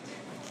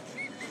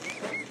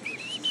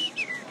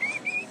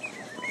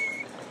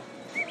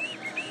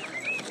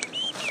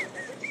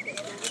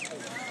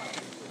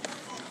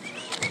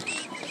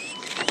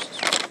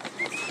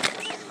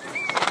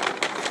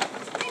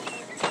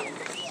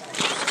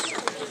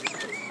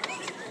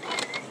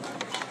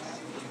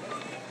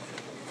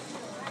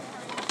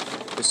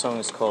 This song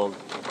is called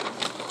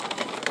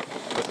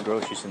Put the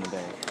Groceries in the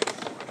Bag.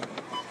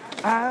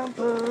 I'm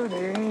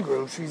putting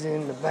groceries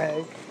in the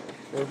bag.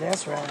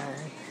 That's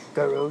right,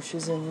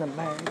 groceries in the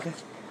bag.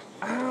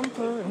 I'm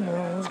putting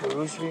those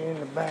groceries in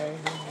the bag.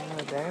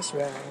 That's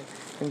right,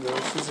 and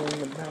groceries in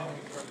the bag.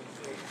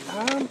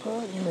 I'm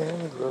putting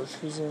them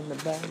groceries in the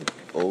bag.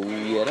 Oh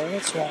yeah,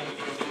 that's right,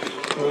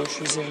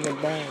 groceries in the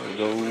bag.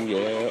 Oh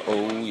yeah,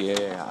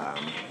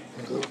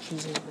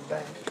 groceries in the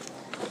bag.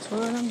 That's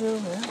what I'm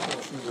doing, I'm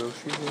putting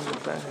groceries in the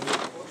bag.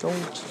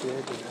 Don't you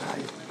dare deny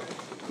it.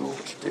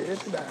 Don't you dare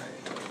deny it.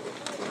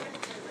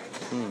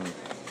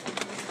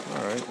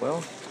 Alright,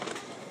 well,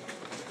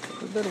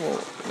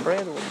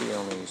 bread will be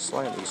only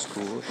slightly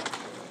squished.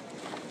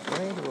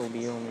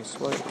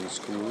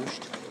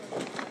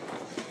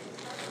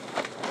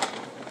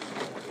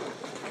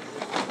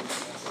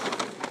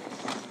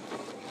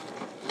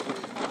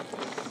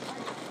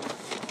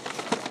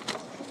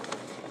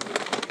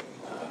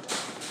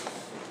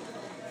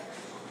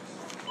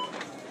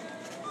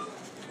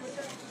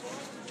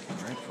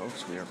 Alright,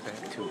 folks, we are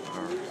back to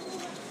our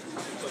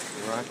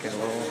rock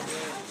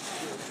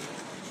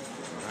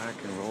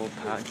and roll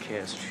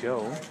podcast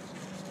show,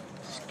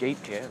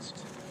 Skatecast,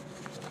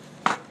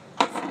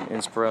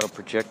 Inspirato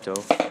Projecto.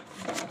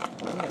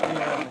 I'm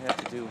gonna have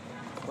to do.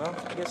 Well,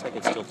 I guess I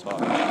could still talk.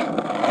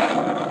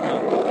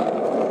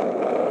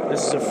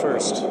 This is a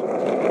first.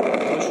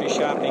 Grocery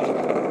shopping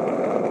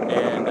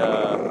and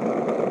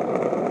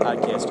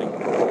podcasting.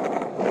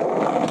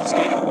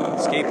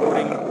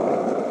 Skateboarding,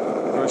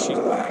 grocery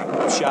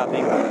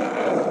shopping,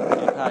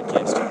 and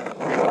podcasting.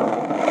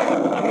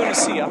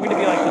 I'm going to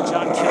be like the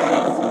John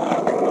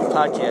Kilduff of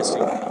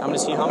podcasting. I'm going to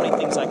see how many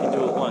things I can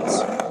do at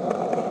once.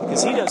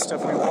 Because he does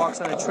stuff where he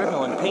walks on a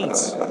treadmill and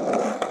paints,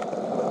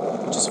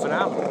 which is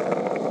phenomenal.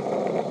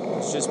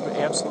 It's just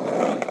absolutely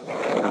brilliant.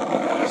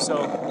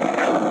 So,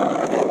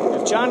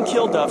 if John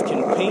Kilduff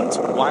can paint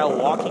while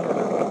walking on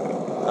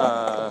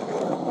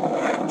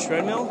a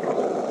treadmill,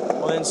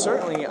 well then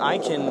certainly I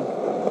can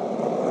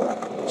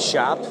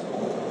shop,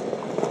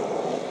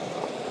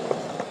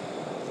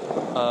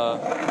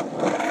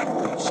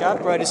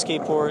 ride a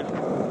skateboard,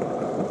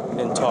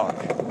 and talk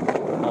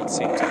all at the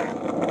same time.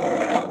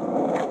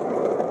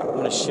 I'm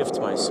going to shift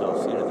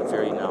myself into the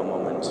very now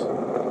moment,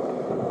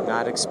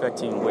 not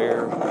expecting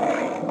where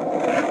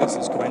this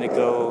is going to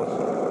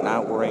go,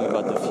 not worrying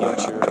about the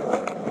future,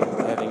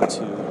 having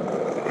to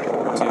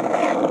do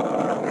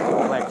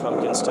Black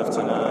Pumpkin stuff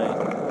tonight.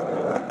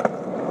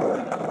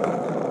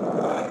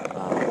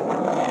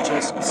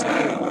 Just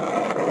simply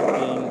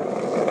being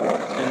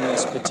in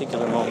this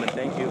particular moment.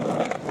 Thank you.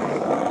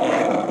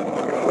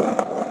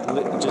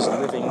 Just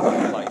living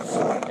life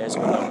as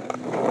we know.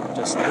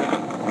 Just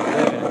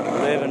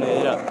living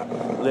it up,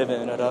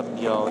 living it up,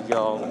 y'all.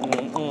 Living it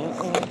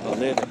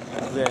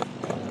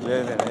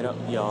up,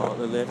 y'all.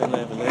 Living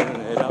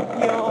it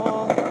up,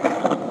 y'all.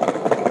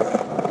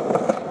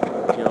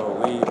 Yo,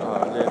 we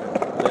are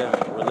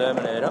we're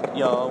living it up,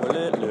 y'all. We're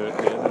living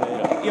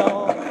it up,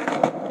 y'all.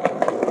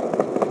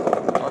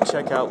 I'll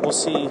check out. We'll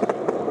see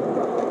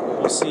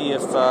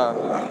if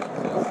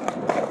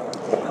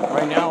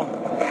right now.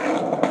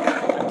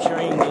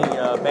 Carrying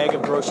the bag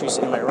of groceries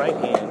in my right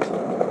hand.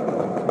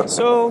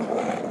 So,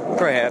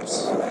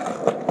 perhaps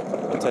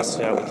I'll test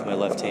it out with my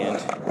left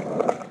hand.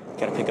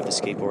 Gotta pick up the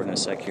skateboard in a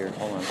sec here.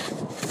 Hold on.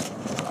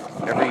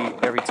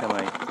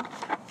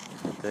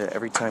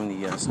 Every time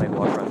the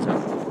sidewalk runs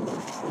out,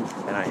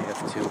 and I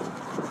have to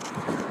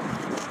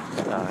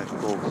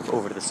go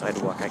over to the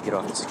sidewalk, I get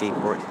off the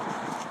skateboard.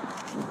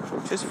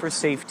 Just for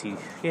safety,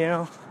 you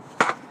know?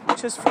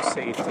 Just for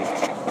safety.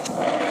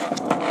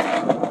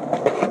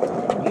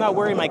 I'm not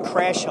wearing my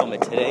crash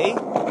helmet today.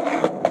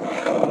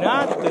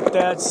 Not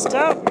that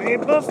stopped me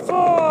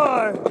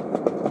before.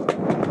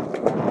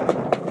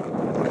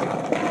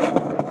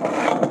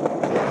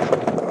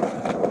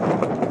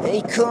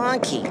 Hey,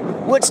 Conky,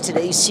 what's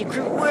today's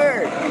secret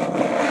word?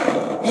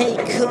 Hey,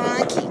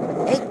 Conky.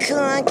 Hey,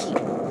 Conky.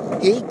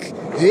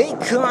 Hey,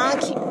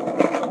 Conky.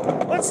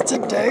 What's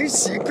today's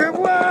secret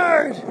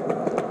word?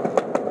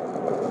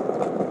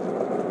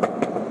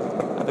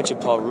 I bet you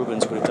Paul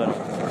Rubens would have done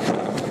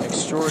an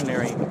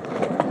extraordinary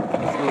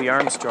Louis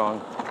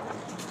Armstrong,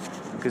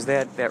 because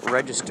that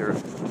register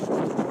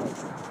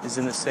is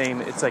in the same,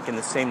 it's like in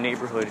the same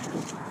neighborhood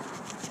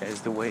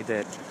as the way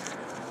that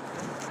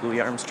Louis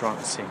Armstrong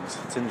sings.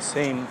 It's in the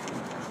same,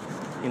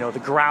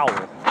 the growl,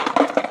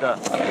 the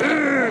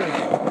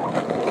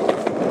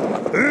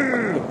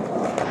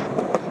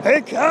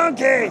Hey,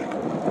 Conky!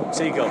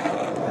 so you go.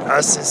 I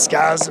see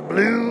skies are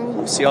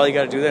blue. See, all you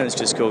got to do then is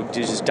just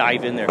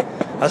dive in there.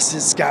 I see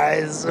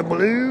skies are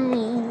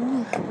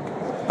blue.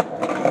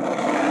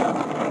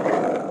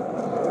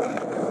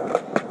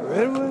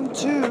 Red one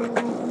too.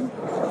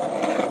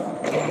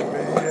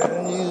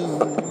 And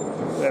you.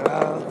 And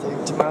I'll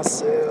think to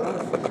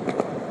myself,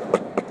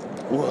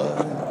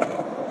 what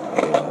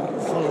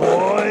wonderful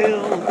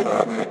world.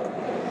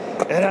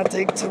 And I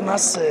think to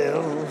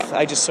myself,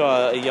 I just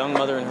saw a young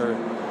mother and her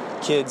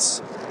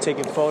kids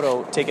taking a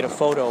photo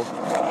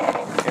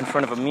in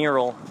front of a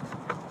mural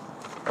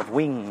of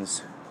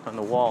wings on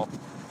the wall.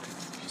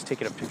 She's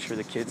taking a picture of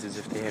the kids as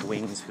if they had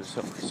wings. It was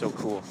so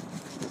cool.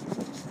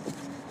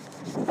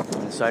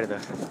 On the side of the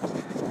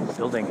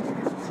building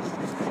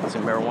is a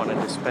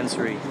marijuana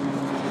dispensary.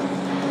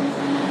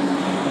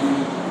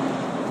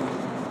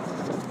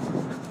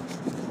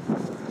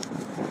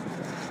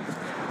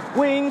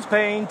 Wings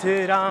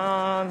painted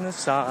on the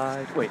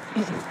side. Wait.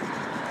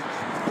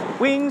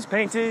 Wings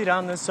painted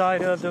on the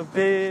side of the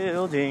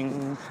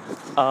building.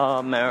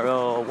 A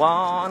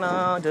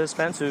marijuana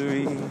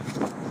dispensary.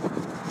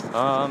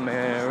 A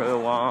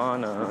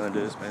marijuana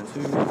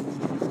dispensary.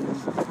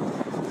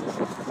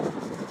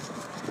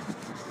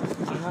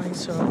 I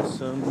saw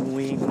some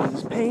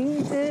wings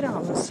painted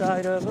on the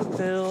side of a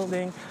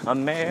building. A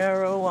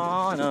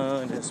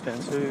marijuana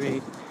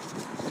dispensary.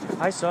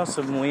 I saw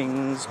some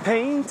wings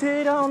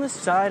painted on the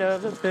side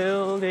of the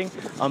building.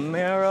 A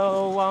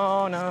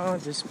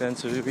marijuana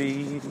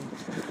dispensary.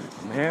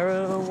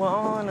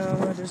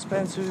 Marijuana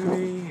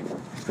dispensary.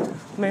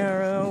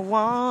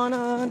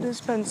 Marijuana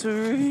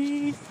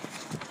dispensary.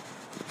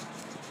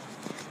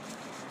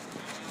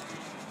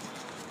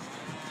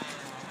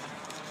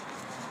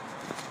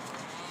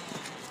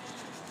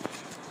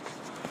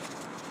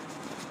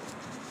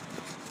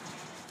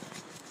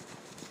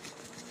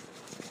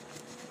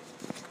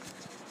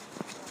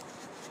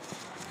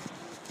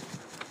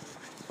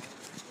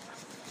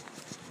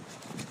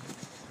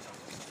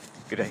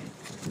 Good day.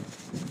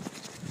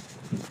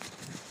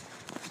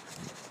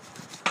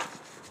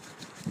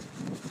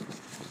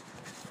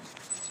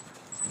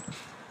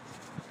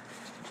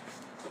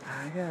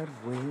 I got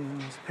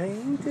wings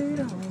painted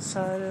on the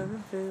side of the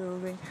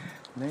building.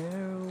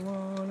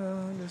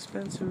 Marijuana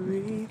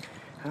dispensary.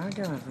 I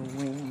got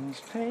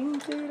wings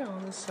painted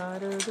on the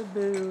side of the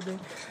building.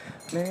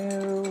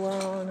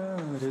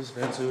 Marijuana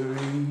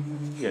dispensary.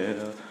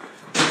 Yeah.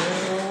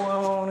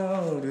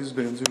 Marijuana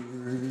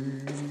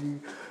dispensary.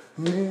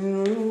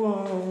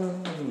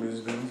 Marijuana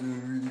dispensary.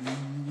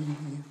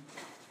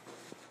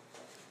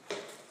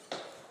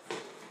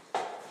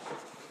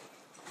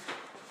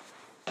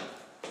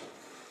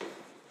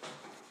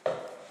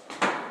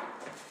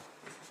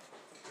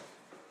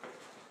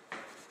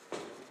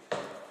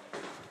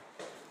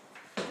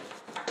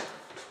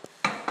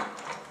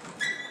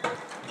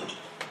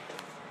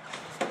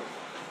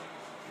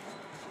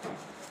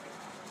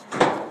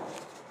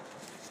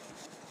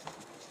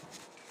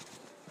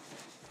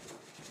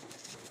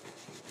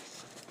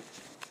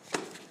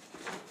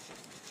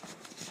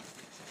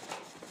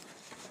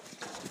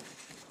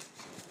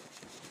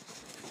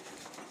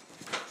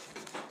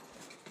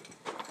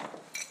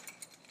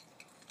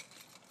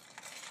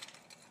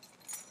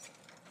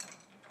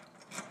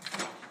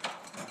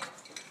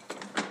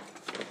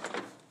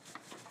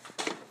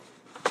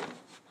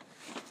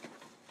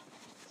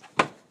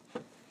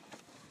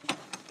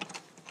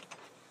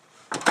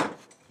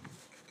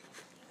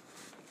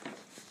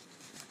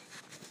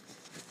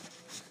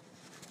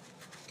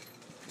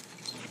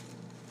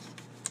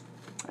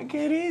 Hi,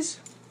 kitties.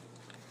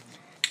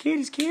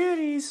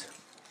 Kitties.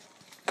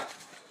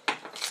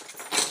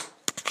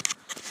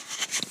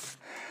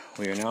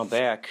 We are now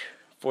back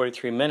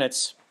 43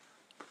 minutes.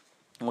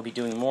 We'll be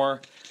doing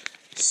more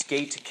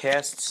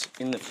Skatecasts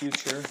in the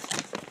future.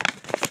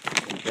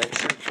 And bet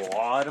your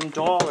bottom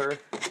dollar.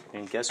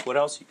 And guess what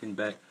else you can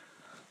bet?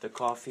 The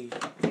coffee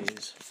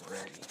is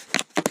ready.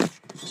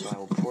 So I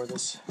will pour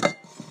this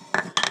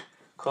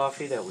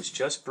coffee that was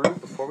just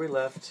brewed before we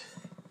left.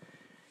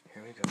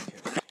 Here we go.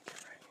 Get ready.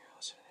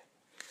 Listen to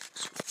that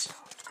sweet sound.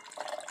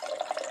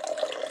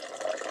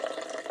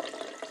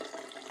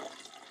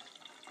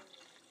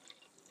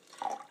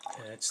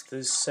 That's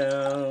the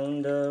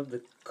sound of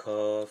the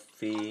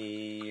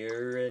coffee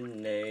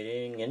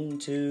urinating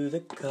into the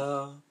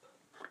cup.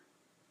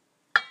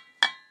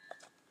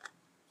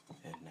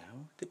 And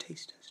now the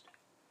taste test.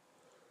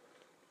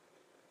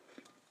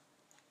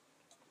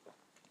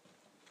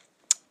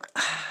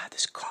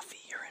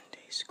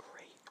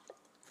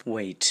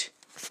 wait.